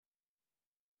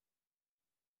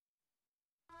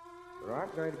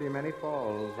aren't going to be many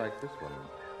falls like this one.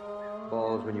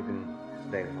 Falls when you can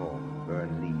stay at home,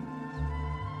 burn leaves.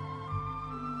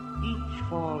 Each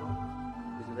fall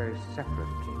is a very separate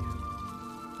occasion.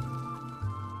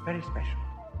 Very special.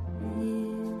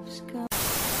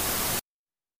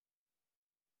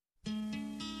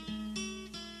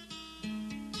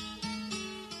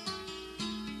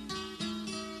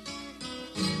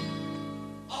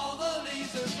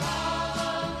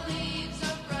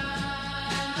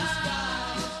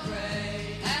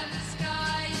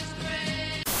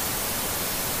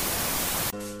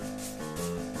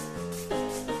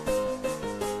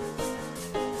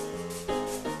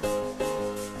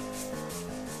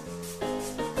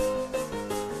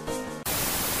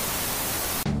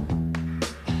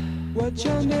 What's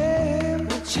your name?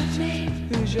 What's your name?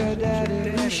 Who's your daddy?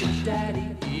 Who's your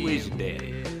daddy? Who is your daddy?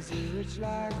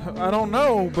 I don't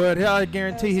know, but I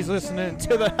guarantee he's listening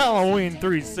to the Halloween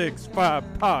 365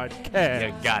 podcast.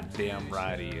 Yeah, goddamn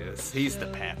right he is. He's the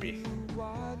pappy.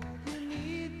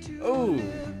 Oh,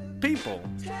 people,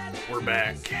 we're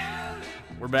back.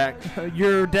 We're back.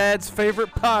 Your dad's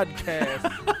favorite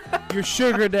podcast. Your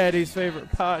sugar daddy's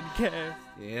favorite podcast.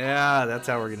 Yeah, that's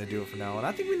how we're going to do it from now on.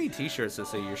 I think we need t-shirts that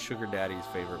say your sugar daddy's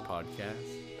favorite podcast.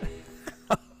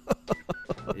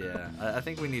 Yeah, I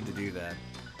think we need to do that.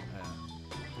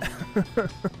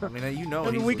 I mean, you know,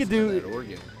 we could do that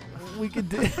organ. We could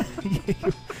do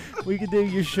we could do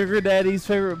your sugar daddy's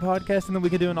favorite podcast, and then we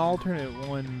could do an alternate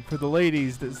one for the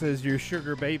ladies that says your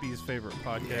sugar baby's favorite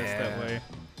podcast. That way,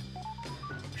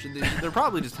 they're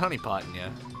probably just honeypotting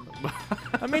you.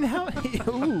 I mean, how?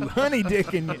 Ooh, honey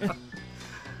dicking you.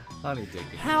 Honey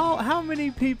dicking. How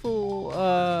many people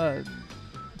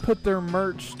put their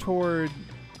merch toward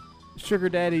sugar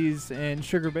daddies and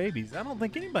sugar babies? I don't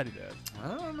think anybody does.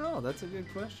 I don't know. That's a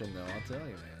good question, though. I'll tell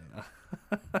you,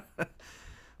 man.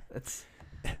 It's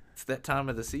that time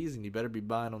of the season. You better be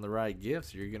buying on the right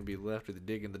gifts, or you're going to be left with a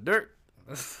dig in the dirt.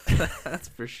 That's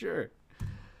for sure.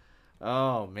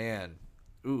 Oh, man.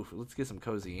 Ooh, let's get some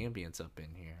cozy ambience up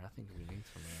in here. I think we need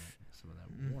some of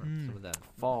that warmth, some of that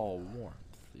fall warmth,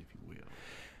 if you will.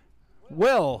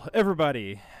 Well,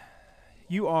 everybody,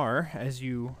 you are, as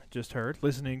you just heard,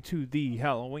 listening to the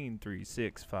Halloween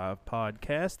 365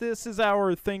 podcast. This is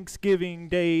our Thanksgiving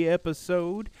Day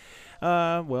episode.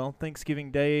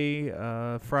 Thanksgiving Day,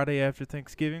 Friday after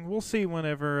Thanksgiving. We'll see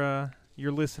whenever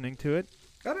you're listening to it.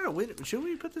 I don't know. Should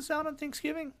we put this out on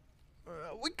Thanksgiving?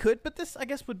 We could, but this, I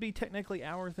guess, would be technically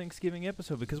our Thanksgiving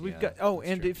episode because we've got. True.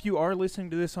 If you are listening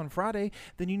to this on Friday,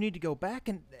 then you need to go back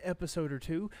an episode or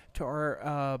two to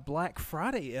our Black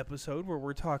Friday episode where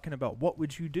we're talking about what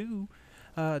would you do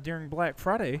during Black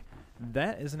Friday.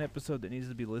 That is an episode that needs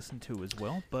to be listened to as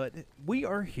well. But we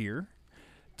are here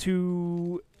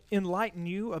to enlighten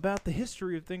you about the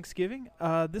history of Thanksgiving.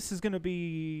 This is going to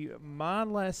be my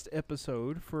last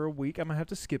episode for a week. I'm going to have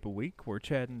to skip a week where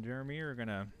Chad and Jeremy are going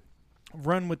to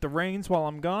run with the reins while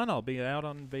I'm gone. I'll be out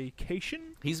on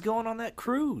vacation. He's going on that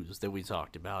cruise that we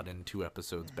talked about in 2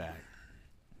 episodes back.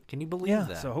 Can you believe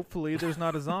that? So hopefully there's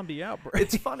not a zombie outbreak.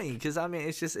 It's funny because I mean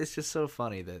it's just so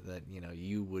funny that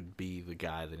you would be the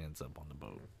guy that ends up on the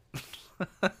boat.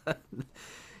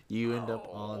 You end up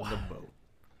on the boat.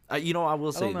 I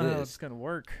will say I don't know this. how it's gonna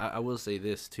work. I will say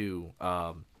this too.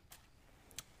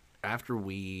 After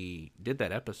we did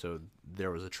that episode, there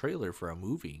was a trailer for a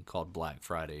movie called Black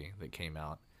Friday that came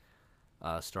out,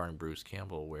 starring Bruce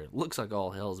Campbell, where it looks like all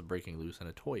hell's breaking loose in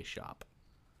a toy shop.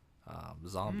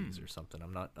 Zombies or something.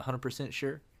 I'm not 100%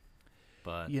 sure.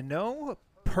 But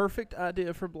perfect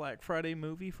idea for Black Friday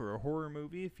movie, for a horror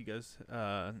movie. If you guys,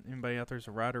 anybody out there is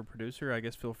a writer or producer, I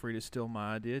guess feel free to steal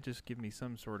my idea. Just give me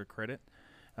some sort of credit.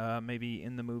 Maybe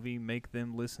in the movie, make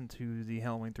them listen to the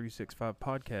Halloween 365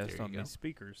 podcast on these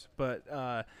speakers.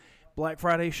 But Black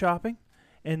Friday shopping,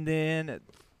 and then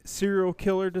serial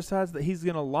killer decides that he's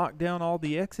going to lock down all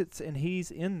the exits, and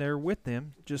he's in there with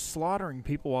them, just slaughtering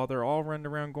people while they're all running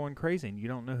around going crazy, and you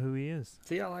don't know who he is.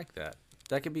 See, I like that.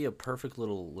 That could be a perfect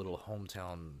little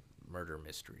hometown murder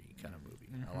mystery kind of movie.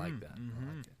 I like that.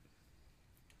 I like it.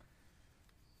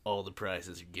 All the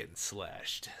prices are getting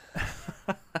slashed.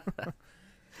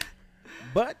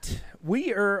 But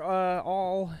we are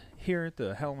all here at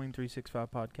the Halloween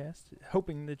 365 podcast,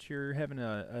 hoping that you're having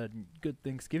a good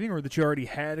Thanksgiving, or that you already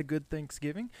had a good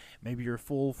Thanksgiving. Maybe you're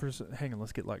full for... Hang on,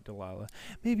 let's get like Delilah.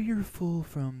 Maybe you're full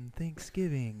from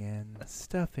Thanksgiving and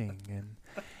stuffing and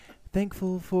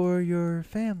thankful for your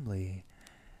family.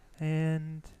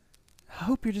 And I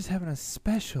hope you're just having a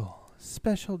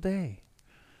special day.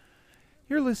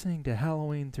 You're listening to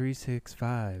Halloween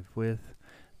 365 with...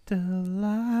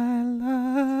 Delilah.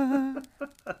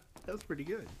 That was pretty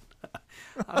good.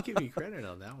 I'll give you credit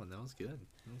on that one. That was good.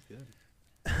 That was good.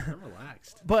 I'm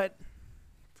relaxed. But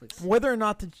It's like whether or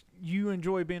not that you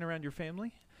enjoy being around your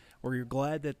family, or you're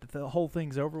glad that the whole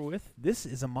thing's over with, this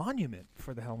is a monument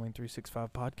for the Halloween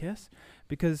 365 podcast,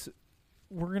 because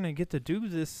we're going to get to do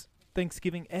this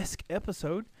Thanksgiving-esque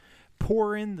episode,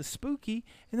 pour in the spooky,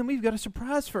 and then we've got a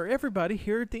surprise for everybody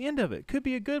here at the end of it. Could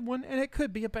be a good one, and it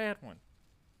could be a bad one.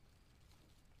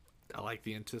 I like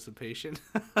the anticipation,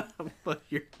 but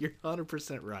you're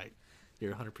 100% right.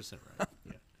 You're 100% right.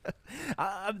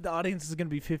 Yeah. The audience is going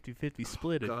to be 50-50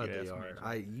 split. God, if you they ask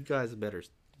are. me. You guys better.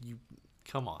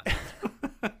 Come on.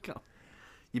 Come.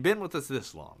 You've been with us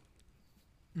this long.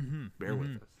 Bear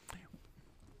with us.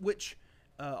 Which,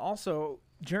 also,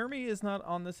 Jeremy is not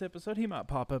on this episode. He might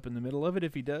pop up in the middle of it.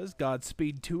 If he does,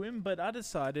 Godspeed to him. But I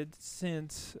decided,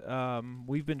 since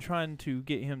we've been trying to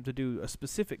get him to do a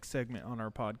specific segment on our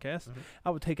podcast,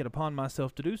 I would take it upon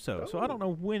myself to do so. So I don't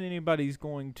know when anybody's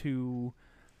going to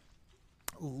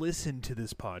listen to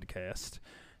this podcast.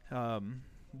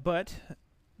 But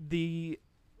the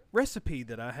recipe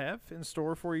that I have in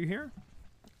store for you here,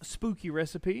 spooky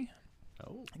recipe,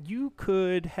 Oh. you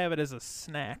could have it as a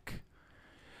snack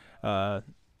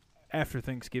after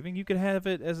Thanksgiving. You could have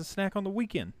it as a snack on the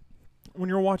weekend when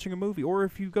you're watching a movie, or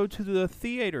if you go to the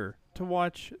theater to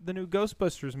watch the new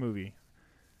Ghostbusters movie.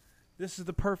 This is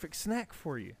the perfect snack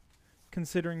for you,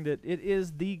 considering that it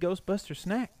is the Ghostbuster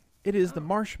snack. It is the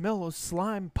marshmallow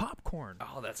slime popcorn.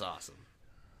 Oh, that's awesome.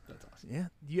 That's awesome.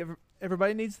 Yeah,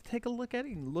 everybody needs to take a look at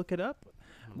it and look it up.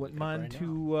 Wouldn't mind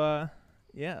to.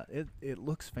 Yeah, it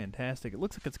looks fantastic. It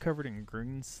looks like it's covered in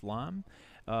green slime.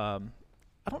 I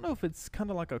don't know if it's kind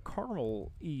of like a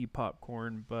caramel-y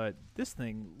popcorn, but this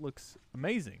thing looks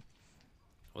amazing.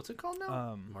 What's it called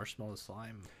now? Marshmallow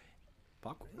slime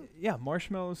popcorn. Yeah,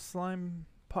 marshmallow slime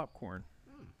popcorn.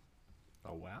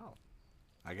 Oh wow!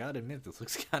 I gotta admit, this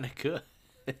looks kind of good.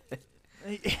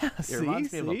 Yeah, It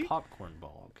reminds me of a popcorn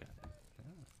ball. Kind of.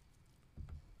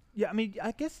 Yeah, I mean,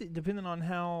 I guess depending on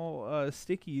how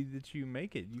sticky that you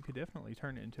make it, you could definitely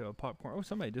turn it into a popcorn. Oh,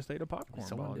 somebody just ate a popcorn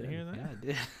ball. Did you hear that?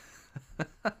 Yeah,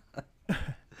 I did.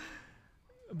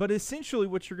 But essentially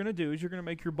what you're going to do is you're going to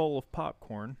make your bowl of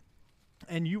popcorn,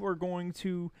 and you are going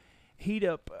to heat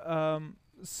up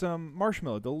some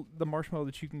marshmallow, the marshmallow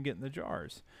that you can get in the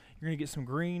jars. You're going to get some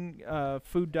green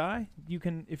food dye. You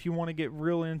can, if you want to get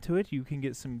real into it, you can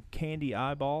get some candy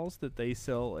eyeballs that they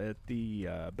sell at the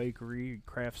bakery,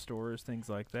 craft stores, things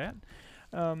like that.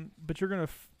 But you're going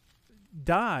to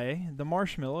dye the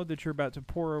marshmallow that you're about to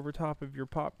pour over top of your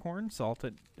popcorn, salt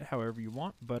it however you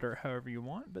want, butter however you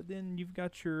want, but then you've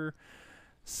got your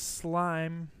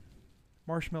slime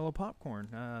marshmallow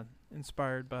popcorn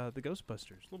inspired by the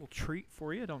Ghostbusters. Little treat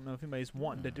for you. I don't know if anybody's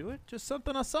wanting to do it. Just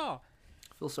something I saw.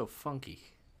 Feels so funky.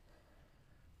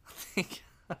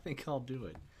 I think I'll do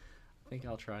it. I think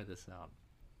I'll try this out.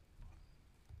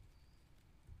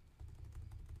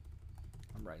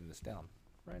 I'm writing this down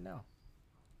right now.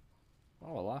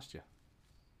 Oh, I lost you.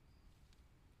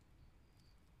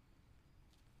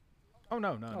 Oh,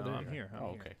 no, there I'm you are. here. I'm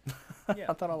Oh, here. okay. Yeah.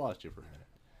 I thought I lost you for a minute.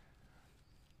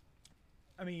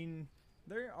 I mean,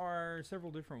 there are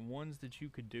several different ones that you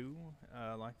could do.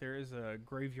 Like there is a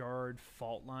graveyard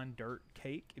fault line dirt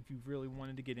cake if you really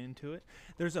wanted to get into it.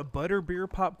 There's a butterbeer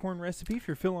popcorn recipe if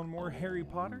you're feeling more Harry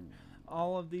Potter.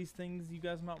 All of these things you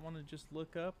guys might want to just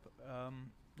look up.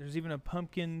 There's even a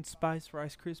pumpkin spice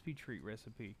Rice Krispie treat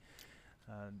recipe.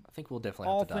 I think we'll definitely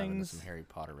all have to dive into things- some Harry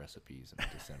Potter recipes in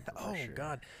December. Oh, for sure.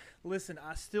 God. Listen,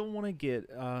 I still want to get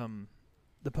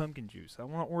the pumpkin juice. I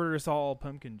want to order us all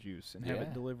pumpkin juice and have it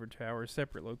Yeah. delivered to our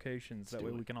separate locations. Let's That do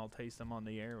way it. we can all taste them on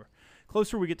the air.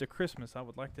 Closer we get to Christmas, I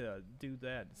would like to do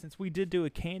that. Since we did do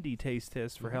a candy taste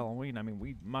test for Mhm. Halloween, I mean,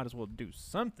 we might as well do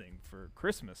something for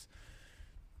Christmas.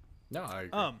 No, I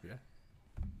agree. Yeah.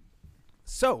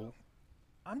 So,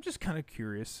 I'm just kind of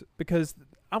curious because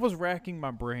I was racking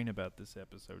my brain about this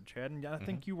episode, Chad, and I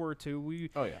think you were too.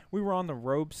 Oh, yeah. We were on the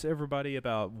ropes, everybody,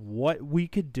 about what we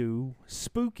could do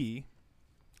spooky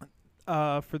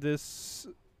for this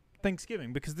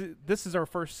Thanksgiving, because this is our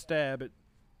first stab at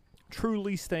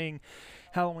truly staying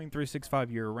Halloween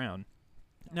 365 year-round.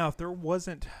 Now, if there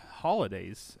wasn't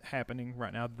holidays happening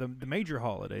right now, the major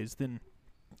holidays, then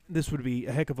this would be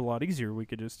a heck of a lot easier. We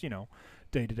could just,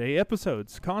 day-to-day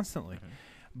episodes constantly.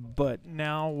 But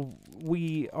now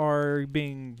we are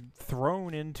being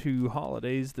thrown into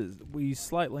holidays that we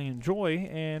slightly enjoy,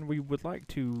 and we would like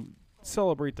to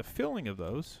celebrate the feeling of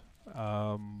those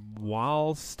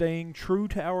while staying true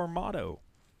to our motto.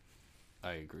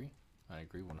 I agree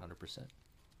 100%.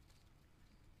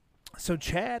 So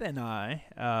Chad and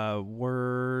I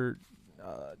were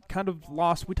kind of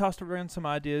lost. We tossed around some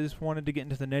ideas, wanted to get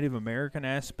into the Native American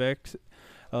aspect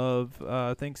of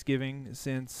Thanksgiving,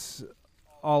 since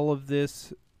all of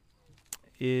this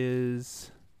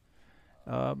is,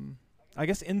 I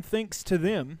guess, in thanks to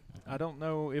them. I don't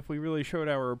know if we really showed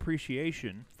our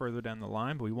appreciation further down the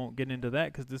line, but we won't get into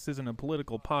that because this isn't a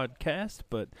political podcast.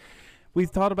 But we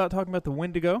thought about talking about the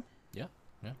Wendigo.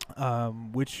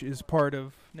 Which is part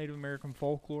of Native American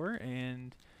folklore,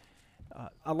 and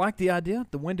I like the idea.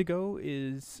 The Wendigo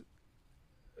is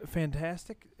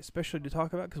fantastic, especially to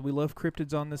talk about because we love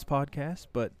cryptids on this podcast,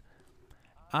 but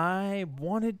I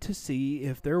wanted to see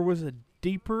if there was a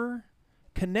deeper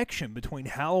connection between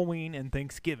Halloween and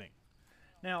Thanksgiving.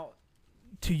 Now,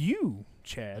 to you,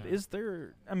 Chad, is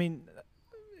there, I mean,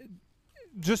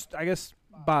 just, I guess,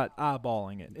 by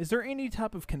eyeballing it, is there any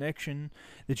type of connection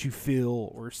that you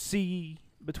feel or see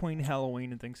between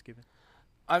Halloween and Thanksgiving?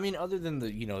 I mean, other than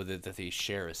that they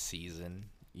share a season,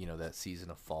 that season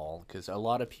of fall, because a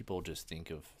lot of people just think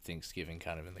of Thanksgiving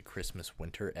kind of in the Christmas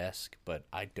winter-esque, but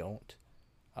I don't.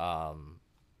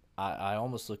 I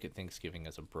almost look at Thanksgiving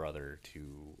as a brother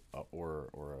to or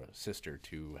a sister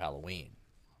to Halloween,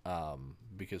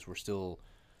 because we're still.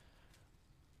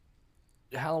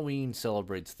 Halloween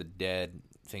celebrates the dead.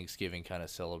 Thanksgiving kind of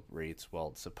celebrates, well,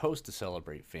 it's supposed to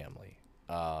celebrate family,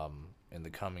 and the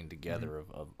coming together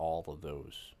of all of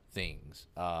those things,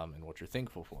 and what you're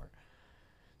thankful for.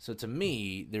 So to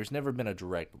me, there's never been a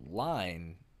direct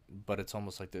line, but it's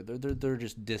almost like they're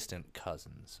just distant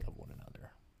cousins of one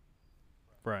another.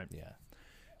 Right.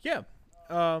 Yeah.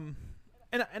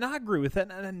 And I agree with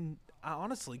that. And I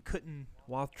honestly couldn't,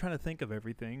 while trying to think of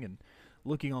everything and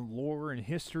looking on lore and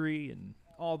history and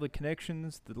all the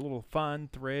connections, the little fine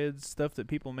threads, stuff that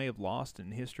people may have lost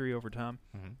in history over time.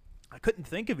 Mm-hmm. I couldn't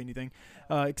think of anything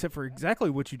except for exactly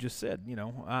what you just said.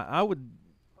 I would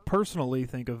personally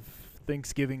think of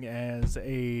Thanksgiving as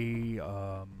a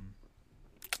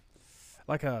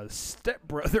like a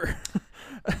stepbrother.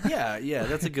 yeah,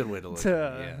 that's a good way to look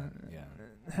at it. Yeah.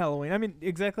 Halloween. I mean,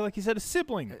 exactly like you said, a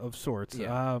sibling of sorts.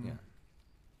 Yeah.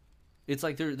 It's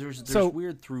like there's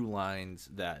weird through lines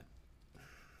that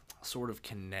sort of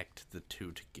connect the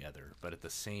two together, but at the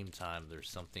same time, there's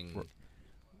something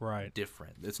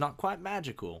different. It's not quite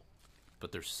magical,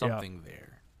 but there's something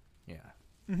there. Yeah.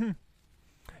 Mm-hmm.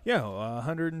 Yeah,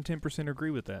 110% agree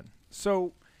with that.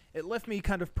 So it left me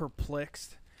kind of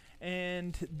perplexed,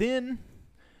 and then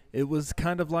it was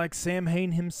kind of like Sam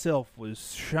Hain himself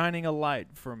was shining a light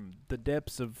from the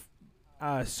depths of,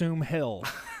 I assume, hell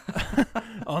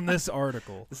on this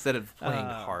article. Instead of playing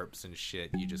harps and shit,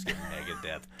 you just get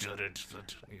Megadeth.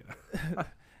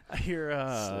 I hear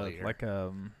Slayer. like I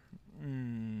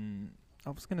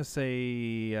was gonna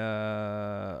say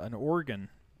an organ.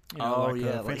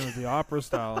 Phantom of the Opera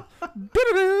style.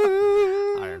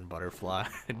 Iron Butterfly.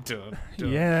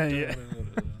 Yeah.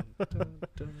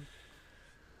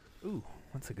 Ooh,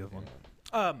 that's a good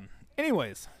one.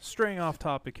 Anyways, straying off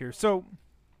topic here. So,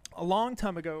 a long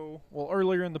time ago, well,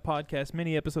 earlier in the podcast,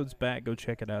 many episodes back, go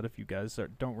check it out if you guys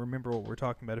don't remember what we're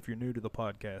talking about if you're new to the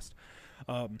podcast.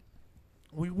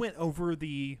 We went over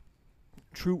the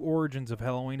true origins of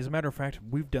Halloween. As a matter of fact,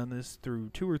 we've done this through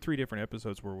 2 or 3 different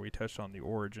episodes where we touched on the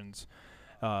origins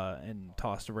and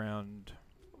tossed around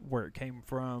where it came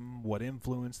from, what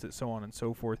influenced it, so on and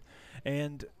so forth.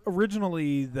 And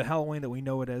originally, the Halloween that we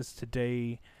know it as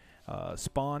today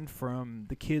spawned from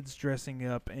the kids dressing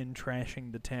up and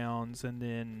trashing the towns, and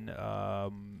then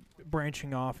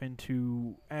branching off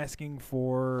into asking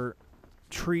for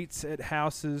treats at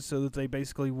houses so that they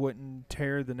basically wouldn't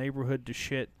tear the neighborhood to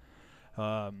shit.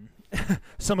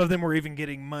 Some of them were even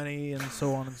getting money and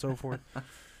so on and so forth.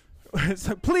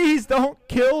 So please don't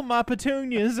kill my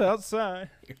petunias outside.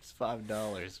 Here's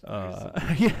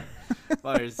 $5. Yeah.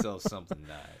 Buy yourself something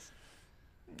nice.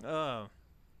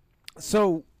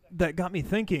 So that got me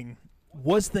thinking,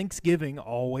 was Thanksgiving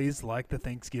always like the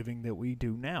Thanksgiving that we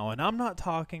do now? And I'm not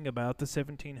talking about the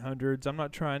 1700s. I'm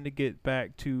not trying to get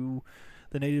back to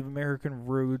the Native American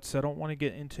roots. I don't want to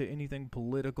get into anything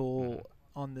political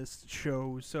on this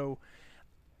show. So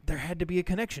there had to be a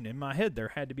connection. In my head, there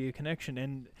had to be a connection.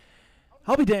 And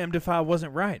I'll be damned if I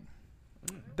wasn't right.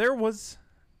 There was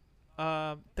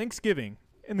Thanksgiving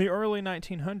in the early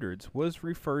 1900s was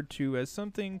referred to as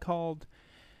something called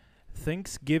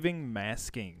Thanksgiving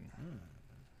masking.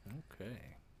 Okay.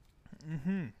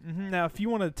 Now, if you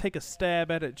want to take a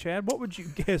stab at it, Chad, what would you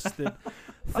guess that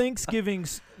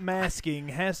Thanksgiving's masking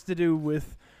has to do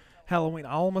with Halloween?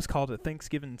 I almost called it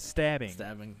Thanksgiving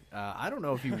stabbing. I don't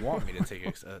know if you want me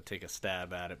to take a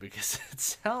stab at it, because it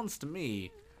sounds to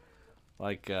me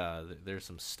Like there's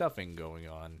some stuffing going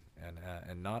on,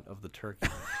 and not of the turkey.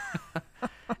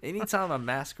 Anytime a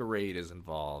masquerade is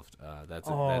involved, that's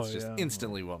just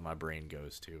instantly what my brain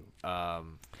goes to.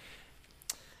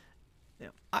 Yeah.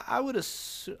 I would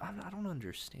assume I don't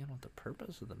understand what the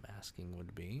purpose of the masking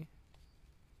would be.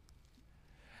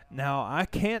 Now, I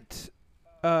can't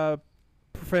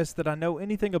profess that I know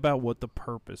anything about what the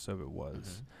purpose of it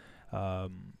was.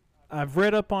 I've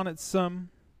read up on it some.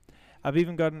 I've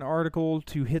even got an article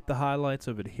to hit the highlights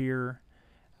of it here.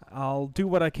 I'll do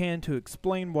what I can to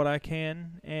explain what I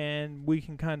can, and we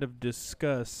can kind of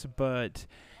discuss. But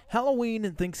Halloween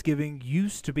and Thanksgiving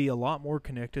used to be a lot more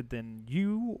connected than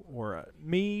you or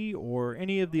me or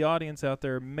any of the audience out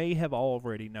there may have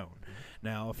already known.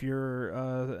 Now, if you're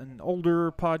an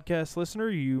older podcast listener,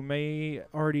 you may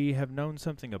already have known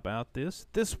something about this.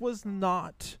 This was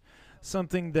not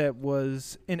something that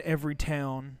was in every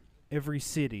town, every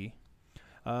city.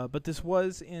 But this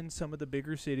was in some of the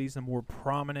bigger cities, the more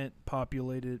prominently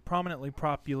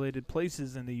populated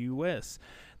places in the U.S.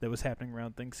 that was happening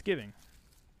around Thanksgiving.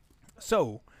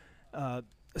 So,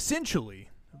 essentially,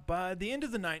 by the end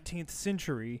of the 19th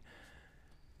century,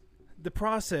 the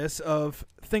process of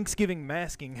Thanksgiving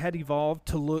masking had evolved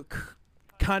to look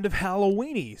kind of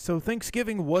Halloween-y. So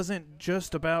Thanksgiving wasn't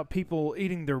just about people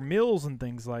eating their meals and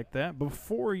things like that.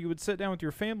 Before you would sit down with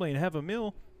your family and have a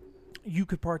meal, you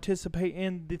could participate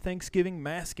in the Thanksgiving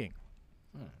masking,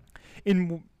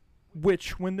 in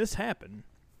which, when this happened,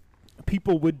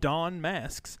 people would don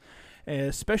masks.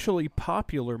 Especially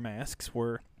popular masks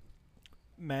were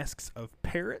masks of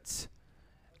parrots,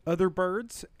 other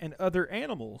birds, and other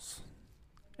animals,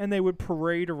 and they would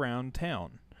parade around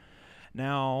town.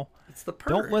 Now, It's the Purge.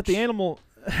 don't let the animal...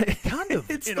 kind of,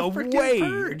 It's in the a frickin' way.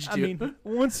 Purge, I dude. mean,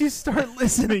 once you start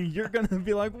listening, you're going to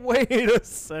be like, wait a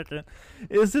second.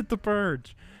 Is it the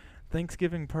Purge?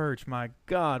 Thanksgiving Purge. My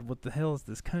God, what the hell is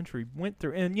this country went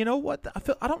through? And you know what?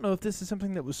 I don't know if this is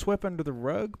something that was swept under the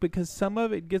rug, because some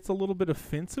of it gets a little bit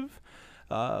offensive.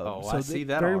 So I see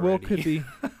that very well already. could be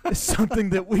something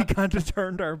that we kind of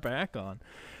turned our back on.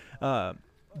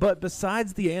 But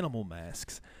besides the animal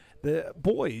masks, the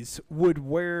boys would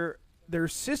wear their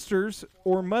sisters'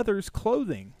 or mother's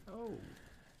clothing.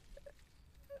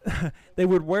 They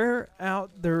would wear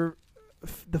out the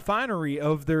finery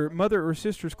of their mother or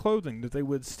sister's clothing that they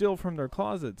would steal from their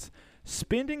closets,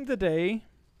 spending the day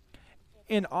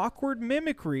in awkward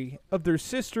mimicry of their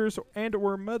sisters and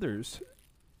or mothers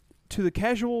to the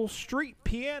casual street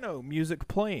piano music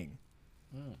playing.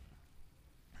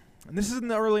 And this is in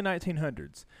the early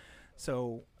 1900s.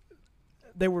 So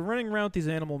they were running around with these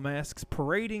animal masks,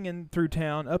 parading in through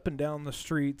town, up and down the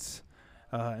streets,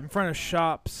 in front of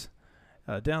shops,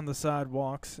 down the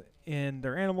sidewalks, in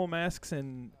their animal masks,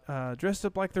 and dressed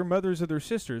up like their mothers or their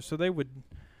sisters. So they would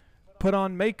put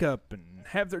on makeup and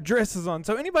have their dresses on.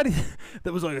 So anybody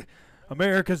that was like,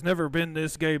 America's never been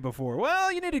this gay before,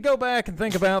 well, you need to go back and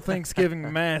think about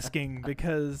Thanksgiving masking,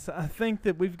 because I think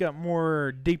that we've got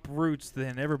more deep roots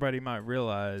than everybody might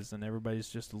realize, and everybody's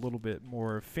just a little bit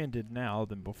more offended now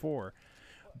than before.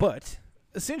 But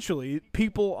essentially,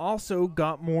 people also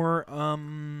got more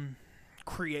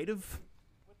creative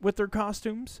with their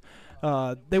costumes.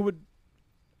 They would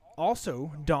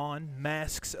also don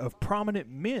masks of prominent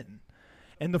men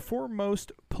and the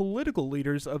foremost political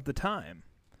leaders of the time.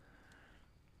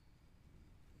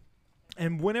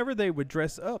 And whenever they would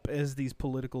dress up as these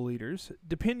political leaders,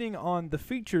 depending on the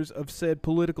features of said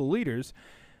political leaders,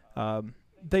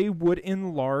 they would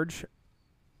enlarge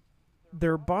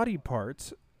their body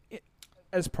parts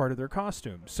as part of their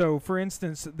costume. So, for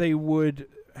instance, they would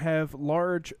have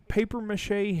large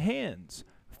papier-mâché hands,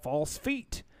 false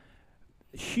feet,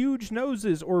 huge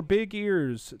noses or big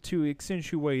ears to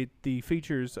accentuate the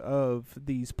features of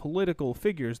these political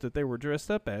figures that they were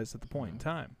dressed up as at the point in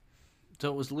time.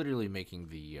 So it was literally making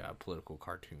the political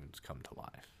cartoons come to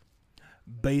life.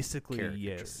 Basically,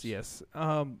 Caricatures. yes.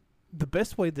 The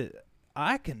best way that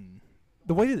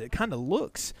the way that it kind of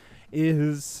looks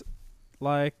is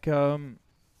like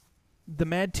the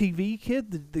Mad TV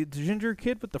kid, the ginger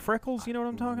kid with the freckles. You know what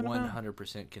I'm talking about?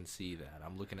 100% can see that.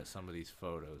 I'm looking at some of these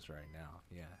photos right now.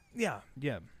 Yeah.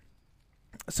 Yeah.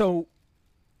 So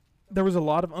there was a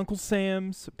lot of Uncle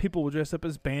Sam's. People would dress up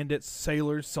as bandits,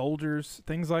 sailors, soldiers,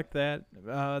 things like that.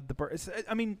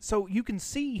 So you can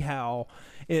see how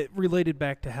it related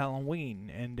back to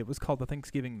Halloween, and it was called the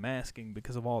Thanksgiving masking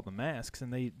because of all the masks,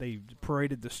 and they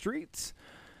paraded the streets.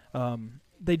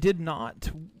 They did not,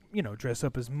 dress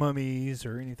up as mummies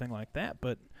or anything like that,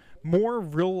 but more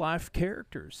real-life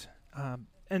characters.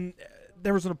 And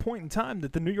there was a point in time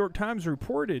that the New York Times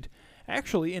reported,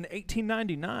 actually in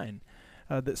 1899,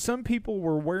 that some people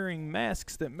were wearing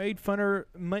masks that made fun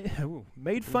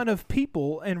of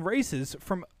people and races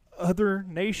from other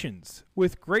nations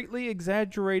with greatly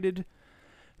exaggerated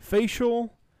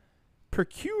facial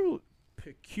peculiarities.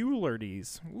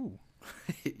 Ooh.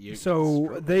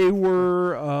 So they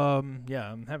were,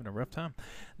 I'm having a rough time.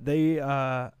 They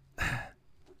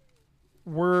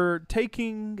were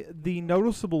taking the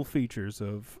noticeable features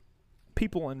of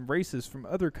people and races from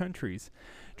other countries,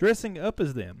 dressing up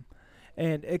as them,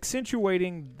 and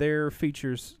accentuating their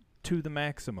features to the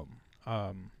maximum.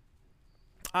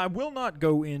 I will not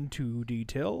go into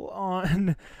detail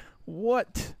on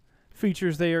what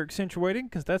features they are accentuating,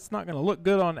 because that's not going to look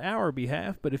good on our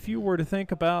behalf. But if you were to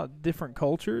think about different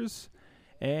cultures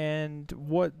and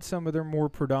what some of their more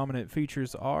predominant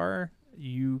features are,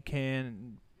 you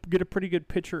can get a pretty good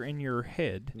picture in your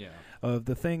head of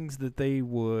the things that they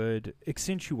would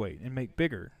accentuate and make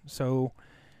bigger. So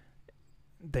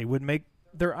they would make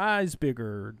their eyes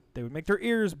bigger, they would make their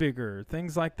ears bigger,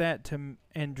 things like that,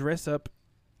 and dress up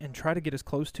and try to get as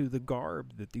close to the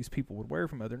garb that these people would wear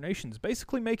from other nations,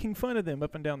 basically making fun of them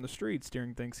up and down the streets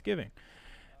during Thanksgiving.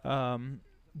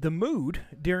 The mood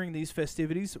during these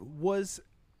festivities was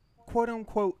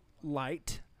quote-unquote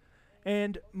light,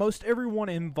 and most everyone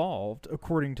involved,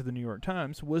 according to the New York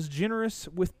Times, was generous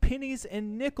with pennies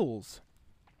and nickels.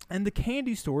 And the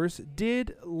candy stores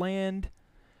did land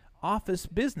office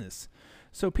business.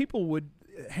 So people would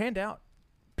hand out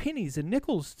pennies and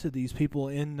nickels to these people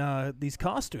in these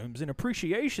costumes in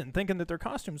appreciation, thinking that their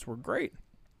costumes were great,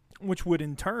 which would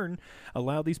in turn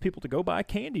allow these people to go buy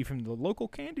candy from the local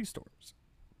candy stores.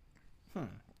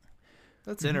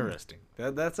 That's interesting.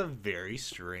 That's a very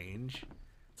strange.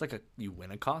 It's like you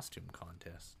win a costume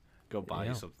contest. Go buy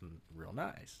you something real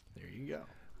nice. There you go.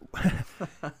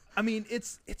 I mean,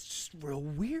 it's just real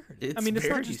weird. It's not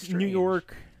very just strange. New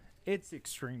York. It's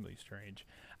extremely strange.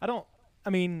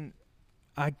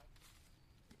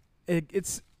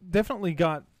 It's definitely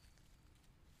got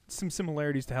some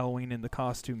similarities to Halloween in the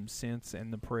costume sense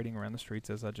and the parading around the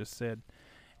streets, as I just said.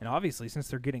 And obviously, since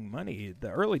they're getting money, the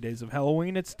early days of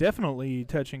Halloween, it's definitely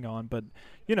touching on. But,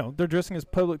 they're dressing as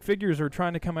public figures or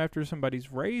trying to come after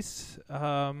somebody's race,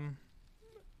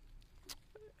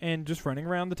 and just running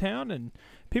around the town, and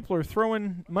people are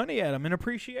throwing money at them in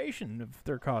appreciation of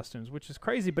their costumes, which is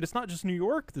crazy. But it's not just New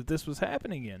York that this was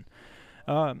happening in.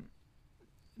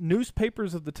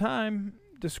 Newspapers of the time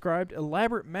described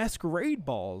elaborate masquerade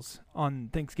balls on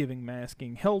Thanksgiving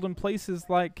masking held in places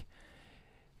like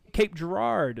Cape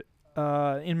Girardeau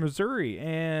in Missouri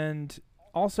and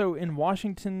also in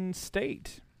Washington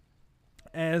State.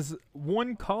 As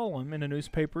one column in a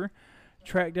newspaper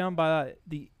tracked down by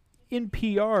the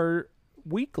NPR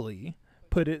Weekly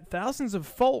put it, thousands of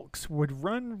folks would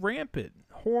run rampant.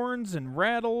 Horns and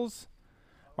rattles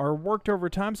are worked over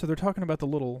time, so they're talking about the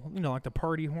little, like the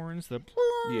party horns,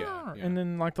 and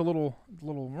then like the little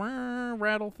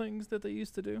rattle things that they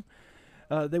used to do.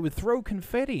 They would throw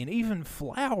confetti and even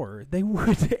flour. They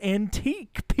would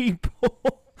antique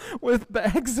people with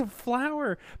bags of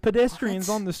flour, pedestrians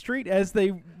on the street as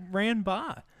they ran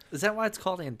by. Is that why it's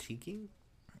called antiquing?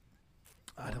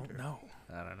 I don't know.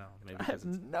 Maybe because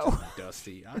it's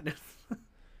dusty.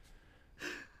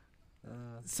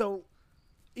 So,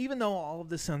 even though all of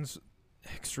this sounds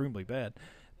extremely bad,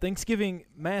 Thanksgiving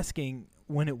masking,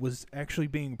 when it was actually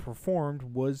being performed,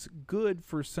 was good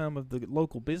for some of the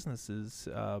local businesses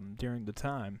during the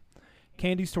time.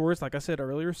 Candy stores, like I said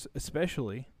earlier,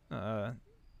 especially,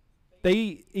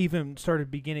 they even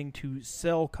started beginning to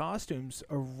sell costumes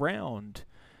around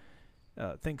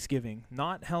Thanksgiving.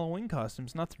 Not Halloween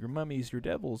costumes, not your mummies, your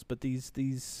devils, but these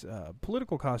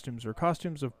political costumes or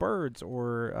costumes of birds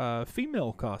or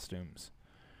female costumes.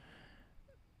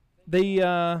 They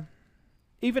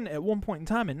even at one point in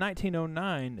time in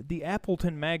 1909, the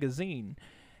Appleton magazine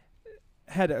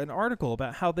had an article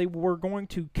about how they were going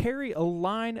to carry a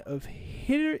line of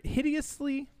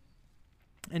hideously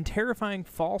and terrifying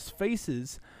false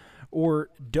faces, or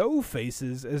dough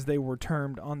faces as they were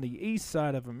termed on the east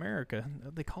side of America.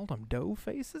 They called them dough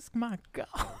faces? My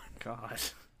God.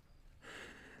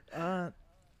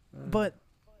 But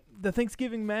the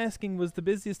Thanksgiving masking was the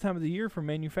busiest time of the year for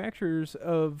manufacturers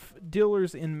of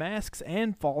dealers in masks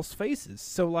and false faces.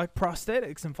 So like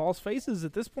prosthetics and false faces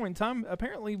at this point in time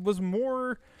apparently was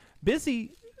more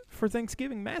busy for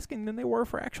Thanksgiving masking than they were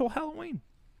for actual Halloween.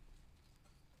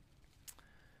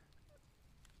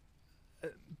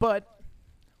 But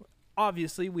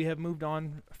obviously we have moved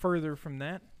on further from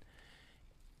that.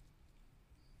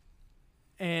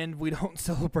 And we don't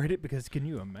celebrate it because can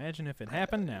you imagine if it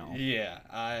happened now? Yeah,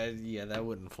 that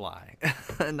wouldn't fly.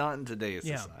 Not in today's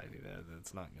society.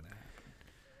 That's not going to happen.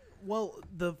 Well,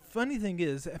 the funny thing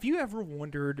is, have you ever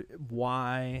wondered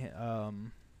why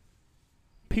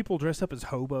people dress up as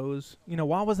hobos? You know,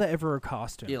 why was that ever a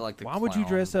costume? Yeah, like the why would you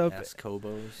dress up as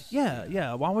hobos? Yeah,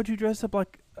 yeah. Why would you dress up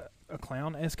like a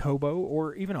clown-esque hobo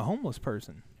or even a homeless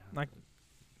person? Like,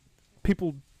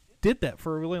 people did that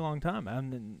for a really long time. I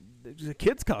mean, it was a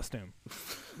kid's costume.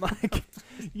 Like,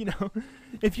 you know,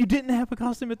 if you didn't have a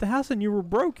costume at the house and you were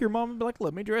broke, your mom would be like,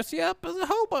 let me dress you up as a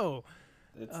hobo.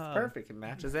 It's perfect. It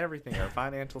matches everything. Our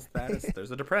financial status.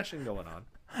 There's a depression going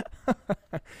on.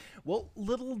 Well,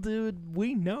 little did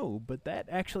we know, but that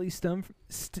actually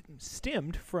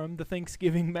stemmed from the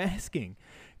Thanksgiving masking.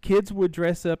 Kids would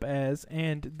dress up as,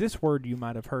 and this word you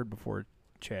might have heard before,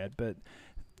 Chad, but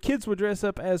kids would dress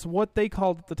up as what they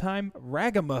called at the time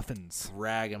ragamuffins.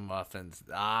 Ragamuffins.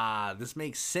 This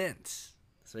makes sense.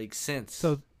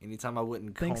 So anytime I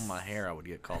wouldn't comb my hair, I would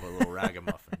get called a little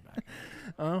ragamuffin back.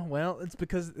 Well, it's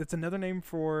because it's another name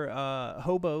for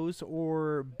hobos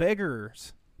or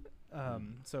beggars.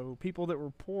 So people that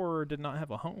were poor did not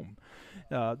have a home.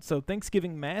 So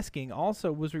Thanksgiving masking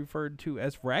also was referred to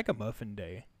as Ragamuffin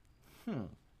Day,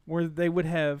 where they would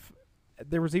have.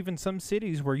 There was even some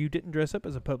cities where you didn't dress up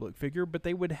as a public figure, but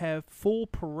they would have full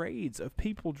parades of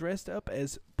people dressed up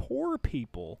as poor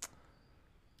people.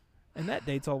 And that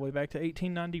dates all the way back to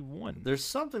 1891. There's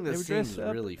something that seems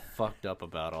really fucked up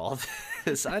about all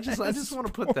this. I just want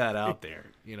to put that out there,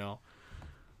 you know.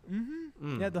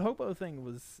 Yeah, the hobo thing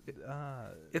was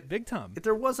big time. If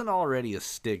there wasn't already a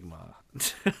stigma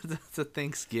to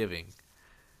Thanksgiving,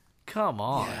 come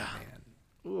on, man.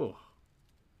 Ooh.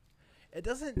 It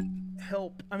doesn't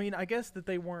help. I mean, I guess that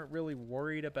they weren't really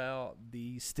worried about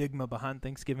the stigma behind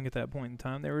Thanksgiving at that point in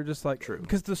time. They were just like, true.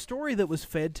 Because the story that was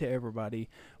fed to everybody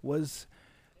was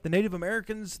the Native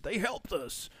Americans, they helped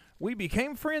us. We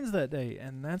became friends that day,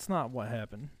 and that's not what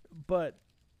happened. But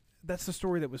that's the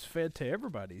story that was fed to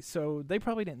everybody. So they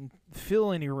probably didn't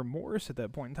feel any remorse at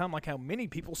that point in time, like how many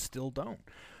people still don't.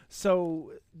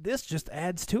 So this just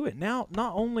adds to it. Now,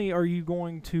 not only are you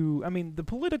going to, I mean, the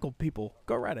political people,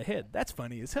 go right ahead. That's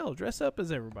funny as hell. Dress up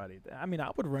as everybody. I mean,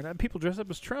 I would run it. People dress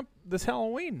up as Trump this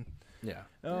Halloween. Yeah.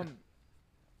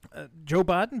 Joe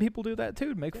Biden, people do that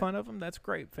too. Make fun of him. That's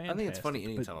great. Fantastic. I think it's funny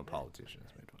anytime a politician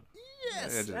is made fun of.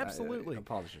 Yes, absolutely. A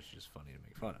politician's just funny to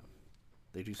make fun of.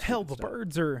 They do hell, the stuff.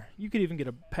 birds are, you could even get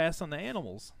a pass on the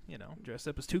animals. You know, dress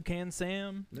up as Toucan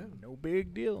Sam. Yeah. No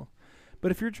big deal. But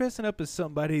if you're dressing up as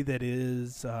somebody that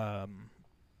is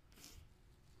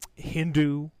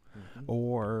Hindu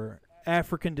or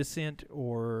African descent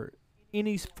or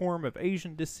any form of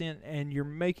Asian descent, and you're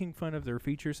making fun of their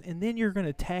features, and then you're going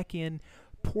to tack in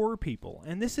poor people,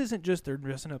 and this isn't just they're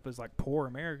dressing up as like poor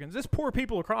Americans. It's poor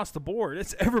people across the board.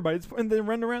 It's everybody. And they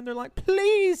run around. They're like,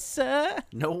 "Please, sir."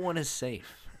 No one is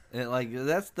safe. And like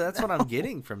that's what I'm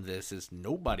getting from this is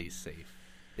nobody's safe.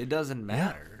 It doesn't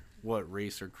matter what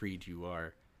race or creed you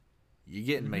are. You're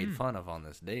getting made fun of on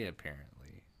this day,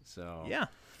 apparently. So yeah,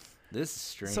 this is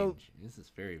strange. So this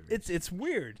is very it's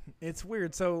weird. It's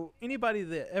weird. So anybody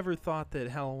that ever thought that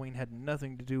Halloween had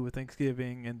nothing to do with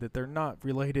Thanksgiving and that they're not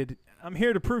related, I'm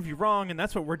here to prove you wrong, and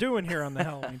that's what we're doing here on the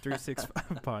Halloween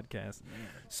 365 podcast.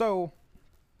 So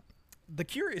the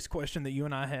curious question that you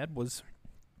and I had was,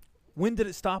 when did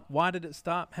it stop? Why did it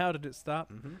stop? How did it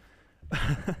stop?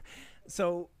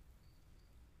 So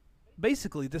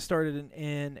basically, this started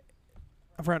in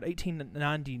around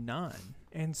 1899,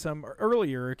 and some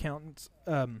earlier accounts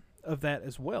of that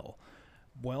as well.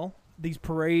 Well, these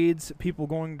parades, people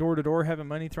going door to door, having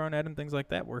money thrown at them, things like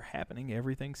that, were happening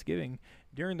every Thanksgiving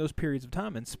during those periods of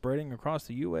time and spreading across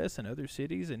the U.S. and other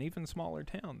cities and even smaller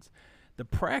towns. The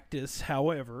practice,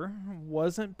 however,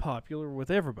 wasn't popular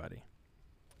with everybody,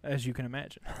 as you can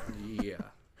imagine.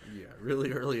 Yeah,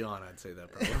 really early on, I'd say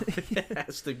that probably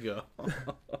has to go.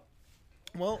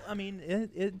 Well, I mean,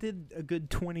 it did a good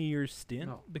 20-year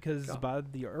stint because by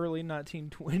the early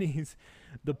 1920s,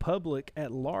 the public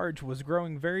at large was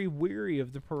growing very weary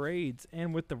of the parades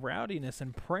and with the rowdiness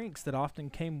and pranks that often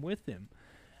came with them,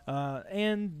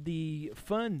 and the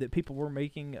fun that people were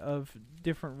making of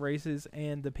different races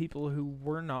and the people who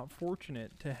were not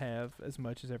fortunate to have as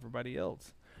much as everybody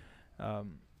else.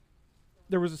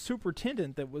 There was a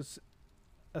superintendent of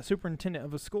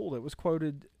a school that was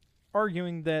quoted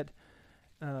arguing that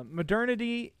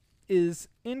modernity is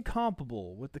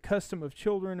incomparable with the custom of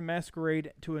children to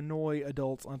masquerade to annoy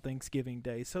adults on Thanksgiving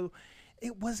Day. So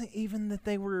it wasn't even that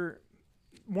they were,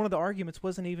 one of the arguments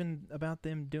wasn't even about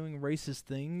them doing racist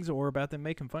things or about them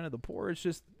making fun of the poor. It's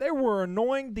just they were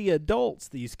annoying the adults,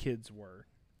 these kids were.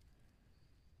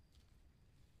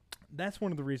 That's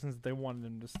one of the reasons that they wanted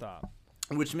them to stop.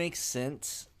 Which makes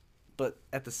sense, but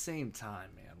at the same time,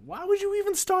 man, why would you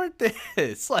even start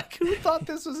this? Like, who thought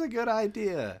this was a good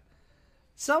idea?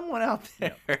 Someone out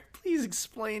there, please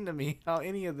explain to me how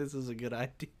any of this is a good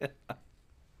idea.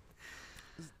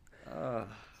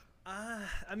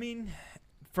 I mean,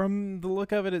 from the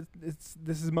look of it,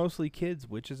 this is mostly kids,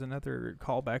 which is another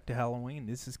callback to Halloween.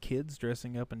 This is kids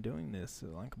dressing up and doing this. So,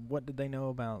 like, what did they know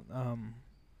about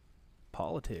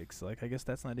politics? Like, I guess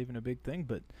that's not even a big thing,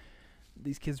 but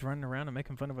these kids running around and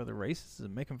making fun of other races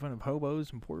and making fun of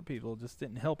hobos and poor people just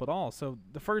didn't help at all. So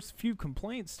the first few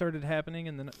complaints started happening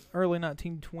in the early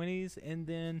 1920s, and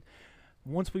then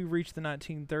once we reached the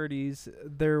 1930s,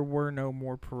 there were no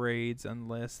more parades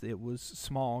unless it was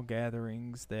small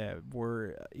gatherings that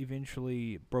were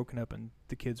eventually broken up and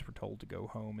the kids were told to go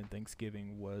home, and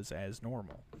Thanksgiving was as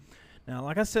normal. Now,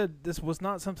 like I said, this was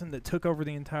not something that took over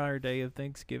the entire day of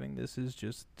Thanksgiving. This is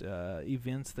just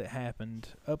events that happened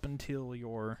up until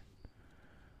your,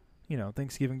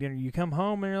 Thanksgiving dinner. You come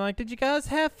home and you're like, "Did you guys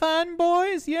have fun,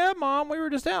 boys?" "Yeah, Mom, we were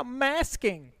just out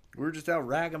masking." We were just out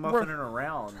ragamuffining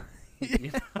around.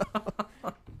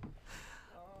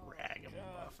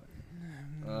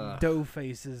 Ragamuffin. Dough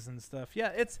faces and stuff.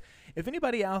 Yeah, if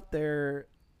anybody out there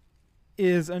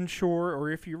is unsure, or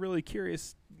if you're really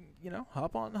curious,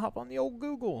 hop on the old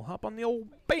Google, hop on the old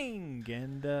Bing,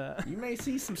 and you may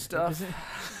see some stuff.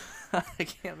 I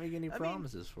can't make any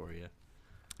promises for you.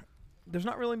 There's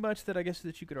not really much that I guess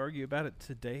that you could argue about it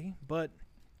today, but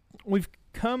we've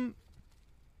come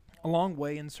a long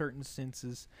way in certain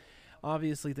senses.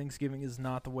 Obviously, Thanksgiving is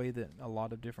not the way that a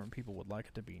lot of different people would like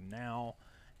it to be now,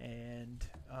 and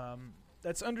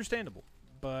that's understandable.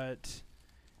 But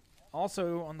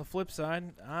also, on the flip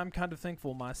side, I'm kind of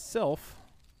thankful myself.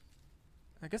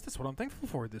 I guess that's what I'm thankful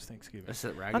for this Thanksgiving.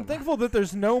 I'm thankful that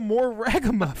there's no more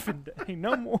Ragamuffin Day,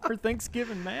 no more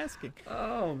Thanksgiving masking.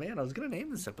 Oh, man, I was going to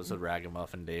name this episode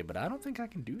Ragamuffin Day, but I don't think I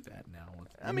can do that now.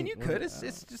 I mean, you could. It's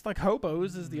just like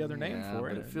hobos is the other name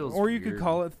for it. It feels or you weird. could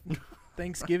call it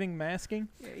Thanksgiving masking.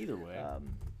 Yeah, either way.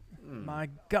 My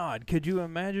God, could you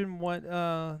imagine what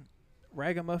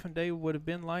Ragamuffin Day would have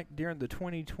been like during the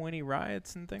 2020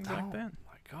 riots and things like that?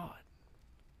 Oh, my God.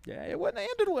 Yeah, it wouldn't have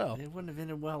ended well. It wouldn't have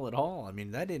ended well at all. I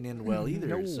mean, that didn't end well either,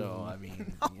 No. so, I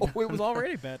mean. It was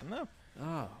already bad enough.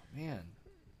 Oh, man.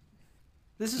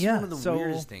 This is Yeah, one of the so-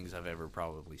 weirdest things I've ever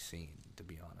probably seen, to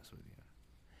be honest with you.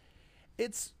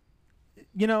 It's,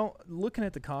 looking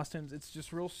at the costumes, it's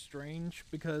just real strange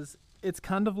because it's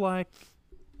kind of like,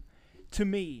 to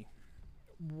me,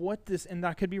 what this, and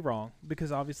I could be wrong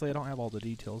because obviously I don't have all the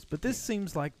details, but this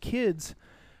seems like kids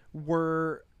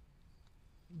were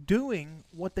doing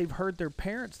what they've heard their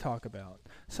parents talk about.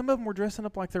 Some of them were dressing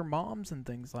up like their moms and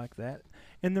things like that,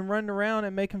 and then running around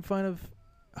and making fun of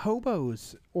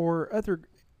hobos or other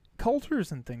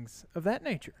cultures and things of that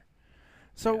nature.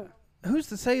 So who's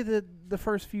to say that the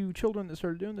first few children that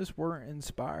started doing this weren't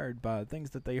inspired by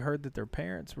things that they heard that their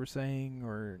parents were saying,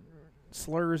 or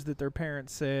slurs that their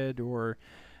parents said, or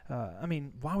I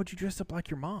mean, why would you dress up like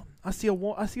your mom? I see a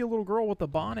little girl with a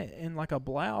bonnet and like a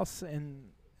blouse, and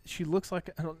she looks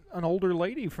like an older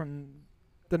lady from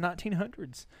the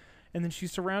 1900s, and then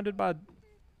she's surrounded by,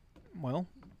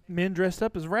 men dressed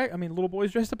up as little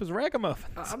boys dressed up as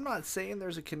ragamuffins. I'm not saying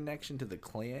there's a connection to the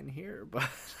Klan here, but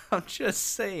I'm just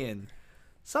saying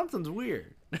something's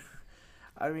weird.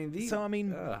 I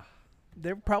mean,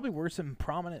 there probably were some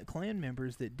prominent Klan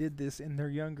members that did this in their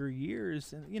younger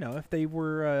years, and if they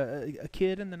were a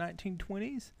kid in the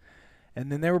 1920s. And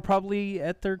then they were probably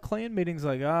at their Klan meetings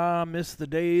like, I miss the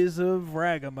days of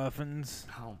ragamuffins.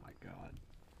 Oh, my God.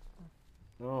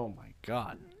 Oh, my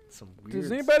God. Some weird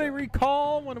Does anybody stuff.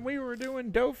 recall when we were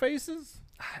doing dough faces?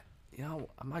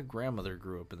 My grandmother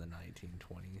grew up in the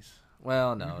 1920s.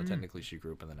 Well, no, technically she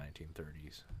grew up in the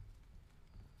 1930s.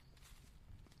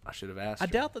 I should have asked I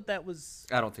her. doubt that was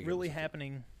I don't think it really was.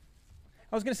 happening.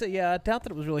 I was going to say, I doubt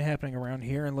that it was really happening around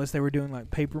here unless they were doing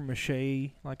like paper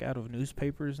mache, like out of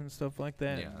newspapers and stuff like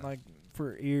that, like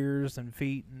for ears and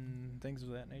feet and things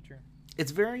of that nature.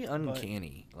 It's very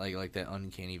uncanny, like that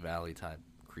uncanny valley type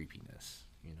creepiness,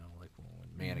 like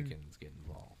when mannequins get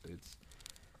involved.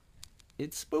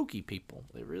 It's spooky, people.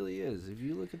 It really is. If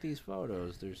you look at these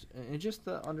photos, and just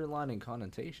the underlining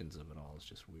connotations of it all is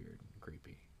just weird and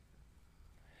creepy.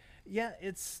 Yeah,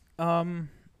 it's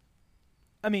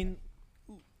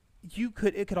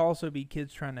it could also be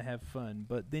kids trying to have fun,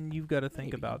 but then you've got to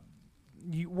think about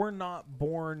we're not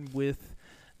born with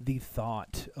the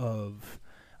thought of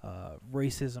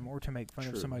racism or to make fun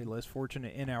of somebody less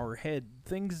fortunate in our head.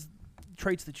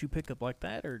 Traits that you pick up like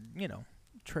that are,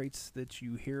 traits that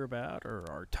you hear about or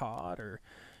are taught or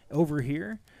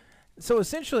overhear. So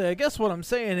essentially, I guess what I'm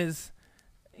saying is,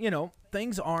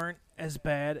 things aren't as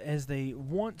bad as they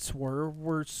once were.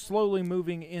 We're slowly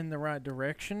moving in the right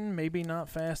direction. Maybe not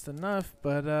fast enough,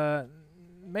 but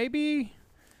maybe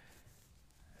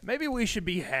we should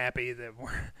be happy that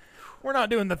we're not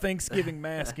doing the Thanksgiving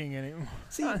masking anymore.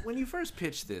 See, when you first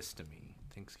pitched this to me,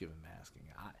 Thanksgiving masking,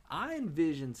 I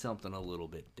envisioned something a little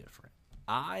bit different.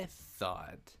 I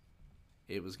thought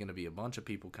it was going to be a bunch of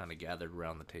people kind of gathered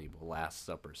around the table, Last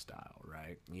Supper style,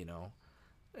 right?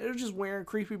 They're just wearing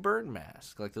creepy bird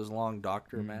masks, like those long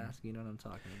doctor masks. You know what I'm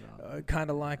talking about? Kind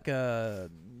of like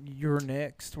You're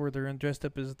Next, where they're dressed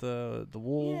up as the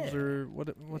wolves, or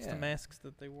what's the masks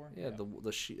that they wore? Yeah,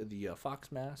 the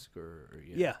fox mask, or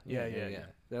Yeah.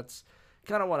 That's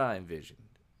kind of what I envisioned.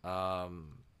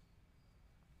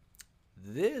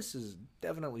 This is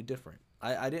definitely different.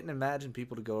 I didn't imagine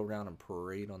people to go around and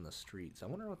parade on the streets. I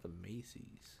wonder what the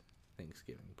Macy's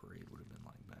Thanksgiving parade would have been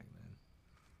like back then.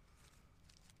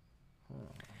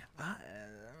 I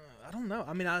don't know.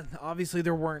 I mean, obviously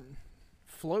there weren't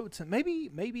floats, and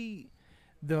maybe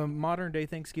the modern day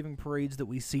Thanksgiving parades that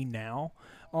we see now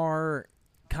are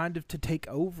kind of to take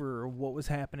over what was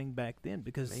happening back then,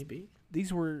 because Maybe.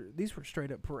 these were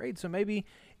straight up parades. So maybe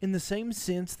in the same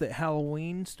sense that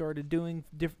Halloween started doing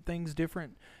things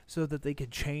different so that they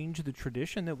could change the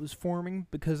tradition that was forming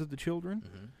because of the children.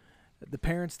 Mm-hmm. The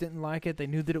parents didn't like it. They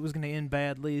knew that it was going to end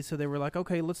badly, so they were like,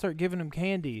 okay, let's start giving them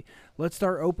candy. Let's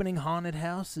start opening haunted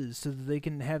houses so that they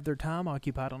can have their time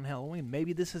occupied on Halloween.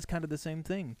 Maybe this is kind of the same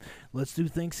thing. Let's do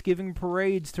Thanksgiving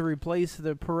parades to replace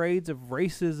the parades of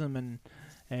racism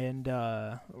and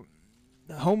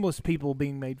homeless people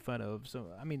being made fun of. So,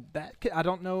 I mean, I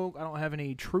don't know. I don't have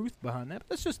any truth behind that, but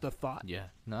that's just a thought. Yeah.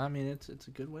 No, I mean, it's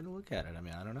a good way to look at it. I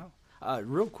mean, I don't know.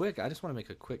 Real quick, I just want to make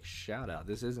a quick shout out.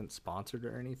 This isn't sponsored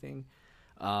or anything,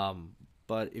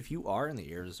 but if you are in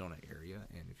the Arizona area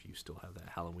and if you still have that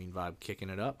Halloween vibe kicking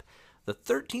it up, the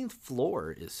 13th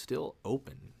floor is still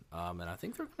open, and I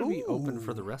think they're going to be open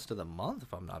for the rest of the month,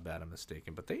 if I'm not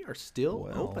mistaken. But they are still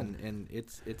open, and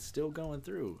it's still going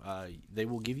through. They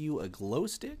will give you a glow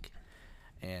stick,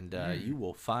 and you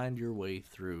will find your way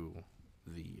through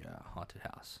the haunted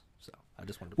house. So I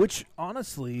just wanted to. Which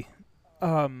honestly,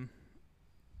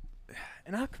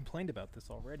 and I've complained about this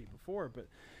already before, but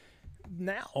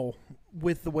now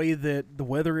with the way that the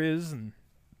weather is and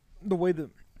the way that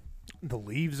the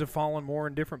leaves have fallen more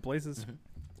in different places,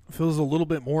 feels a little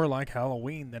bit more like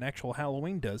Halloween than actual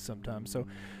Halloween does sometimes. So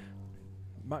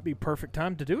might be perfect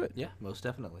time to do it. Yeah, most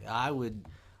definitely.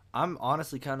 I'm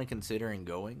honestly kind of considering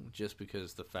going, just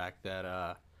because the fact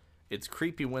that it's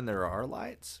creepy when there are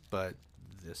lights, but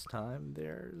this time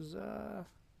there's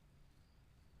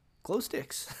glow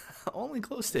sticks. Only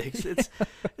glow sticks.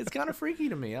 It's kind of freaky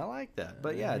to me. I like that.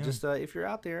 But yeah, just if you're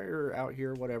out there or out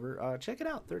here, whatever, check it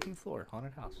out. 13th floor,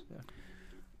 haunted house.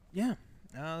 Yeah.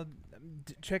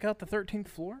 Check out the 13th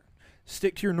floor.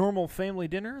 Stick to your normal family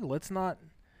dinner. Let's not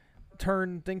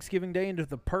turn Thanksgiving Day into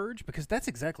the purge, because that's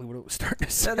exactly what it was starting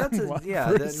to sound like.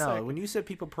 No. When you said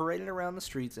people parading around the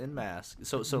streets in masks,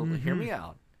 so hear me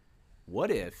out.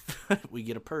 What if we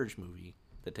get a purge movie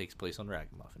that takes place on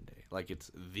Ragamuffin Day? Like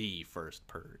it's the first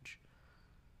purge.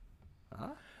 I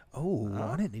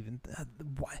didn't even.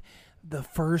 Why? The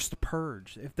first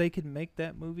purge. If they could make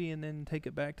that movie and then take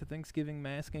it back to Thanksgiving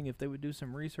masking, if they would do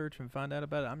some research and find out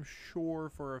about it, I'm sure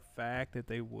for a fact that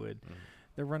they would.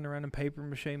 They're running around in paper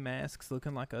mache masks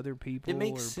looking like other people it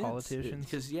makes or sense. Politicians.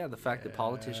 Because, the fact that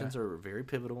politicians are very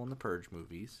pivotal in the purge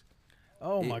movies.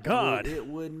 Oh, my God. It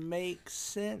would make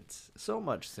sense. So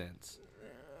much sense.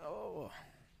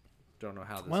 Don't know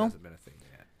how this hasn't been a thing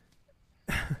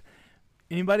yet.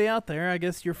 Anybody out there, I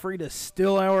guess you're free to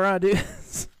steal our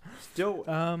ideas.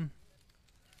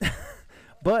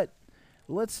 But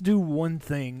let's do one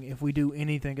thing if we do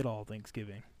anything at all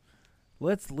Thanksgiving.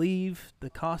 Let's leave the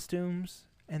costumes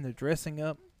and the dressing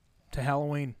up to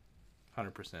Halloween.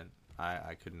 100%.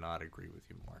 I could not agree with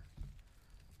you more.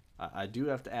 I do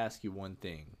have to ask you one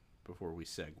thing before we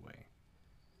segue.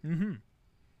 Mm-hmm.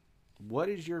 What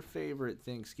is your favorite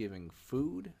Thanksgiving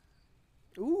food?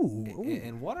 Ooh.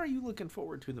 And what are you looking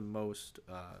forward to the most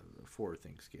for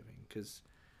Thanksgiving? Because,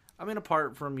 I mean,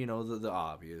 apart from, the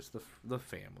obvious, the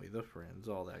family, the friends,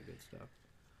 all that good stuff.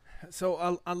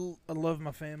 So I love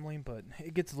my family, but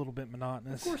it gets a little bit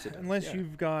monotonous. Of course it does, unless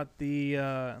you've got the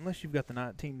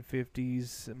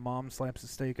 1950s, mom slaps a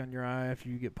steak on your eye after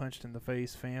you get punched in the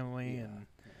face family, and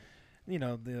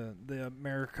the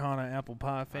Americana apple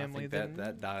pie family. I think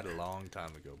that died a long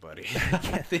time ago, buddy.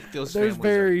 I think those there's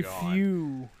families very are gone.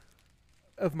 few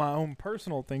of my own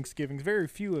personal Thanksgivings. Very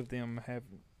few of them have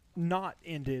not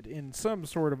ended in some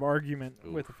sort of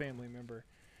argument with a family member.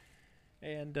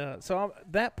 And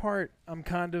that part I'm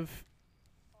kind of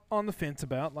on the fence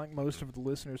about, like most of the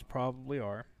listeners probably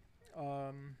are.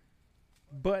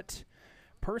 But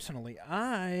personally,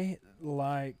 I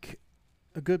like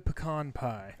a good pecan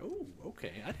pie. Oh,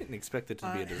 okay. I didn't expect it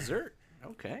to be a dessert.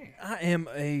 Okay. I am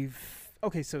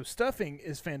okay, so stuffing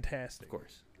is fantastic. Of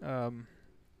course.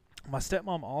 My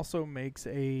stepmom also makes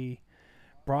a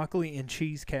broccoli and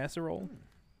cheese casserole.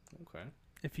 Okay.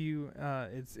 If you,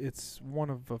 it's one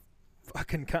of a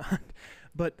fucking kind.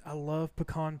 But I love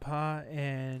pecan pie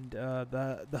and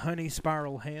the honey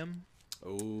spiral ham.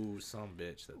 Oh, some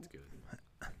bitch. That's good.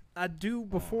 I do,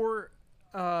 before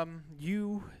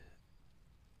you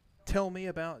tell me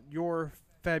about your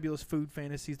fabulous food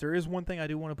fantasies, there is one thing I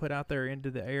do want to put out there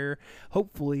into the air.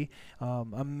 Hopefully,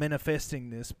 I'm manifesting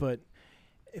this, but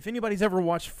if anybody's ever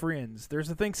watched Friends, there's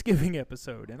a Thanksgiving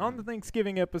episode, and on the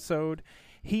Thanksgiving episode,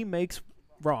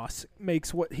 Ross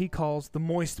makes what he calls the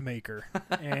moist maker.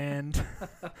 And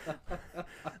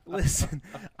listen,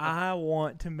 I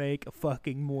want to make a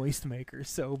fucking moist maker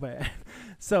so bad.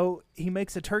 So he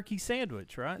makes a turkey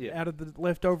sandwich, right? Yeah. Out of the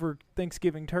leftover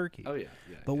Thanksgiving turkey. Oh, yeah.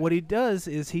 But what he does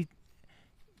is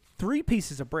 3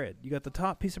 pieces of bread. You got the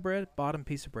top piece of bread, bottom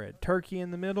piece of bread, turkey in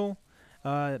the middle.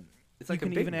 It's like you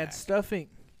can even add stuffing.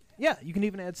 Yeah, you can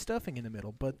even add stuffing in the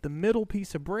middle. But the middle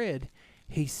piece of bread,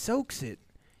 he soaks it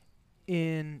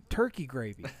in turkey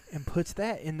gravy and puts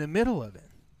that in the middle of it.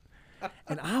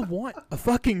 And I want a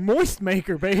fucking moist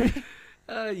maker, baby.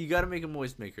 You got to make a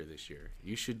moist maker this year.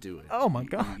 You should do it. Oh my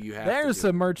god! You have There's to do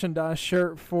a merchandise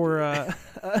shirt for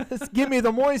give me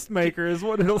the moist maker is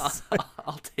what it'll say.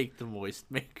 I'll take the moist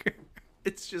maker.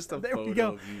 It's just a There we photo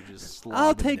go. of you just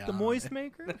I'll slobbing take the down. moist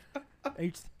maker.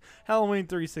 Halloween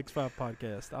 365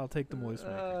 podcast. I'll take the moist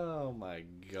maker. Oh my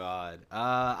god!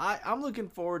 I'm looking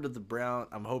forward to the brown.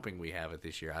 I'm hoping we have it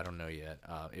this year. I don't know yet.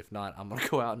 If not, I'm gonna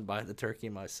go out and buy the turkey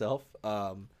myself.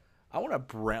 I want a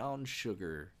brown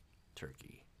sugar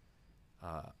turkey.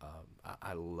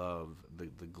 I love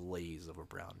the glaze of a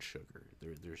brown sugar.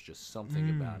 There's just something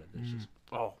about it. There's just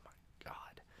oh my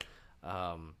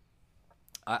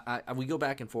god. We go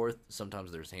back and forth.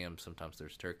 Sometimes there's ham. Sometimes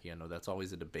there's turkey. I know that's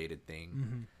always a debated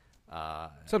thing.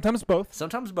 Sometimes both.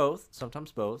 Sometimes both.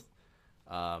 Sometimes both.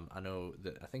 I know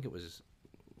that. I think it was.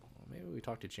 Maybe we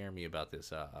talked to Jeremy about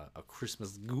this. A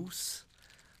Christmas goose.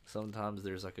 Sometimes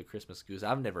there's like a Christmas goose.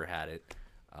 I've never had it.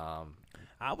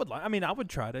 I would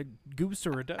try to goose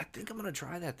or a duck. I think I'm gonna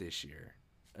try that this year.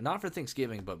 Not for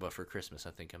Thanksgiving, but for Christmas.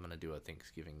 I think I'm gonna do a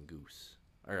Thanksgiving goose.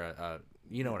 Or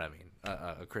you know what I mean?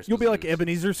 A Christmas. You'll be like goose.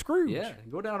 Ebenezer Scrooge. Yeah,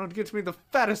 go down and get me the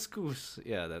fattest goose.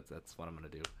 Yeah, that's what I'm gonna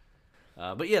do.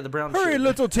 But yeah, the brown. Hurry, sugar.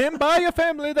 little Tim, buy your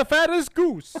family the fattest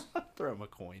goose. Throw him a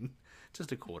coin,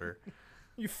 just a quarter.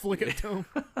 You flick it to him.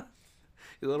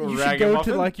 You little You should go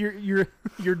ragamuffin. to like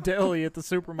your deli at the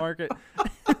supermarket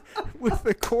with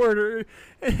the quarter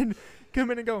and come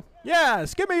in and go,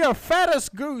 yes, give me your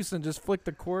fattest goose, and just flick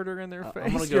the quarter in their face.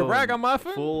 I'm gonna You go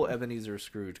ragamuffin. full Ebenezer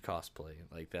Scrooge cosplay.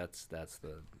 Like that's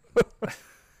the.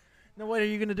 No, wait, are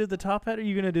you gonna do the top hat, or are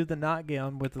you gonna do the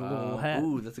nightgown with the little hat?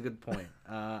 Ooh, that's a good point.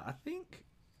 I think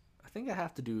I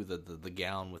have to do the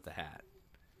gown with the hat,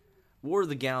 or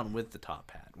the gown with the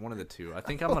top hat. One of the two. I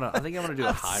think I'm gonna do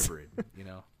a hybrid. You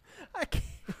know. I can't.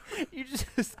 You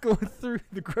just going through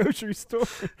the grocery store,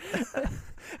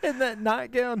 and that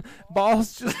nightgown,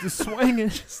 balls just a swinging.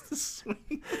 Just a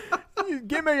swing. You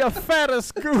give me your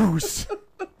fattest goose,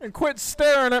 and quit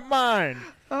staring at mine.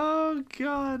 Oh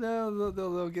God,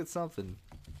 they'll get something.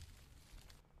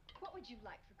 What would you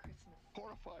like for Christmas?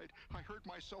 Horrified, I heard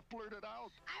myself blurt it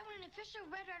out. I want an official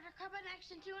Red Ryder Carbine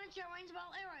Action 200 short range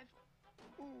ball air rifle.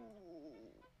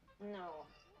 Ooh. No.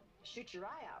 Shoot your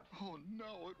eye out. Oh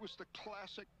no, it was the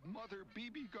classic mother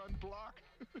BB gun block.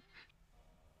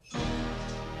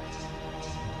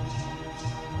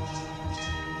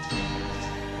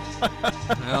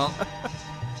 Well,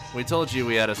 we told you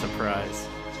we had a surprise.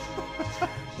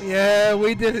 Yeah,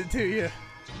 we did it to you.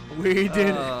 We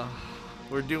did it.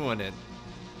 We're doing it.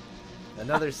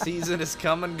 Another season is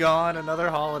come and gone.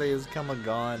 Another holiday is come and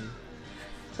gone.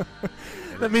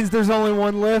 That means there's only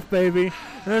one left, baby.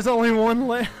 There's only one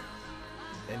left.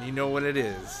 And you know what it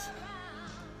is.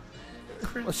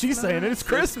 Well, she's saying it. It's It's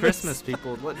Christmas. Christmas,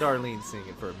 people. Let Darlene sing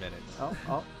it for a minute.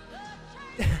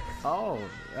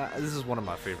 This is one of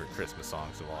my favorite Christmas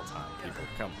songs of all time. People,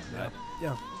 come on.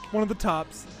 Yeah, one of the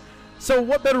tops. So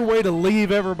what better way to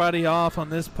leave everybody off on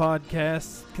this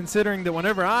podcast, considering that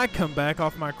whenever I come back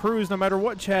off my cruise, no matter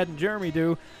what Chad and Jeremy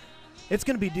do, it's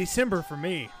going to be December for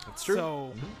me. That's true.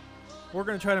 So we're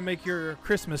going to try to make your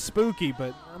Christmas spooky,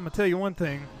 but I'm going to tell you one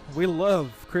thing. We love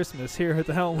Christmas here at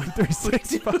the Halloween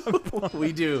 365.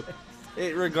 We do.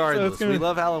 Regardless, gonna- we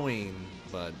love Halloween,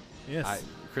 but Yes.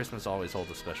 Christmas always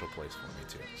holds a special place for me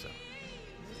too. So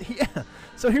Yeah.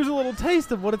 So here's a little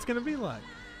taste of what it's going to be like.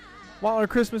 While our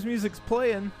Christmas music's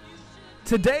playing,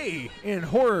 today in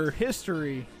horror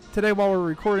history, today while we're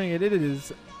recording it, it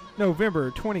is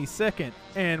November 22nd,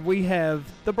 and we have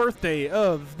the birthday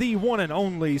of the one and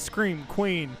only Scream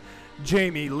Queen,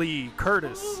 Jamie Lee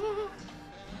Curtis.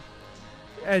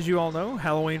 As you all know,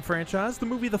 Halloween franchise, the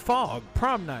movie The Fog,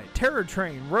 Prom Night, Terror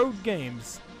Train, Road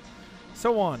Games,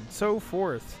 so on, so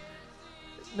forth.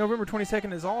 November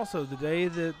 22nd is also the day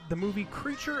that the movie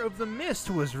Creature of the Mist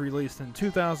was released in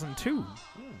 2002.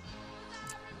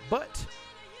 But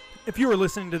if you were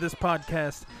listening to this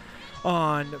podcast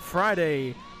on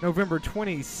Friday, November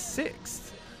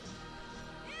 26th,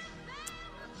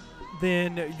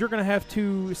 then you're going to have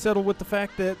to settle with the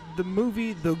fact that the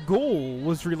movie The Ghoul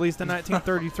was released in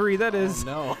 1933. That is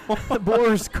no.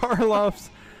 Boris Karloff's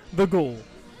The Ghoul.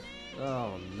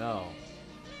 Oh no.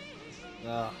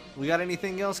 We got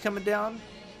anything else coming down?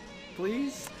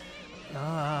 Please?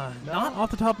 Not off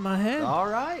the top of my head. All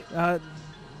right.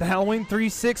 The Halloween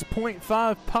 36.5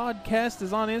 podcast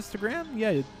is on Instagram.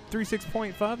 Yeah,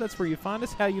 36.5. That's where you find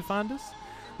us. How you find us?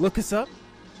 Look us up.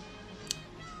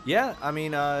 Yeah, I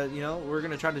mean, we're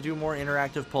going to try to do more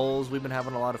interactive polls. We've been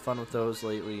having a lot of fun with those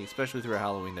lately, especially through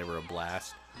Halloween. They were a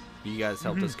blast. You guys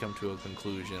helped us come to a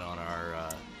conclusion on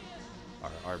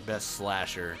our best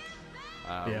slasher.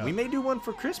 Yeah. We may do one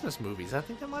for Christmas movies. I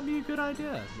think that might be a good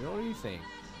idea. What do you think?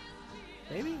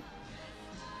 Maybe?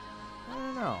 I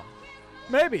don't know.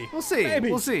 Maybe. We'll see. Maybe.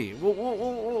 We'll see.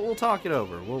 We'll talk it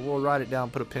over. We'll write it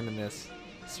down, put a pin in this,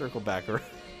 circle back around.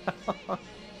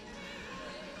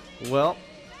 Well,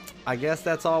 I guess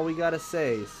that's all we gotta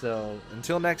say. So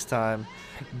until next time,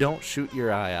 don't shoot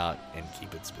your eye out and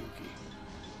keep it spooky.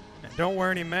 And don't wear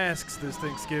any masks this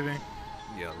Thanksgiving.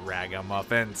 You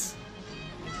ragamuffins.